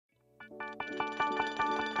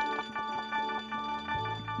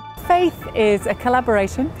Faith is a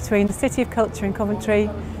collaboration between the City of Culture in Coventry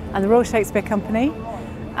and the Royal Shakespeare Company,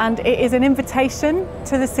 and it is an invitation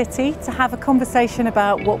to the city to have a conversation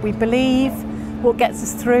about what we believe, what gets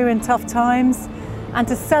us through in tough times, and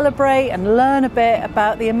to celebrate and learn a bit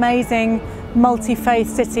about the amazing multi-faith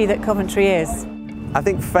city that Coventry is. I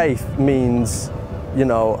think faith means,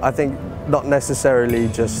 I think not necessarily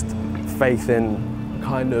just faith in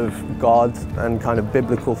kind of God and kind of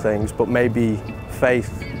biblical things, but maybe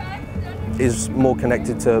faith is more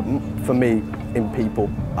connected to, for me, in people.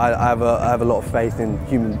 I have a lot of faith in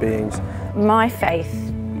human beings. My faith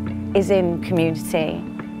is in community,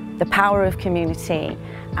 the power of community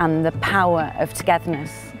and the power of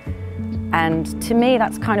togetherness. And to me,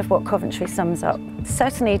 that's kind of what Coventry sums up.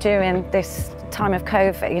 Certainly during this time of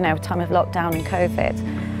COVID, time of lockdown and COVID,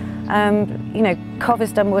 Cov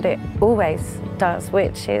has done what it always does,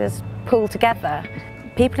 which is pull together.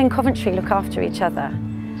 People in Coventry look after each other,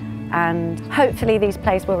 and hopefully these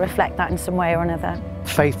plays will reflect that in some way or another.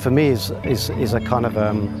 Faith for me is a kind of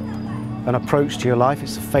an approach to your life.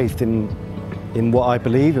 It's a faith in what I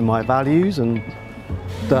believe, in my values, and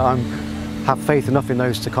that I have faith enough in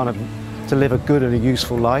those to live a good and a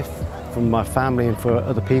useful life for my family and for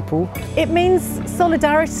other people. It means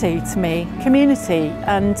solidarity to me, community,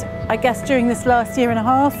 and I guess during this last year and a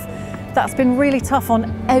half, that's been really tough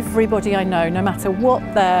on everybody I know, no matter what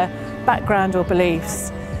their background or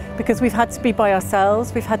beliefs, because we've had to be by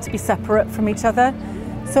ourselves, we've had to be separate from each other.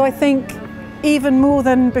 So I think even more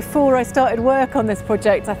than before I started work on this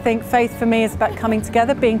project, I think faith for me is about coming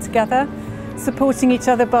together, being together, supporting each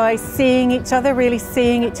other by seeing each other, really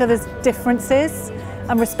seeing each other's differences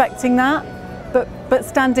and respecting that, but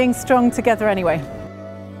standing strong together anyway.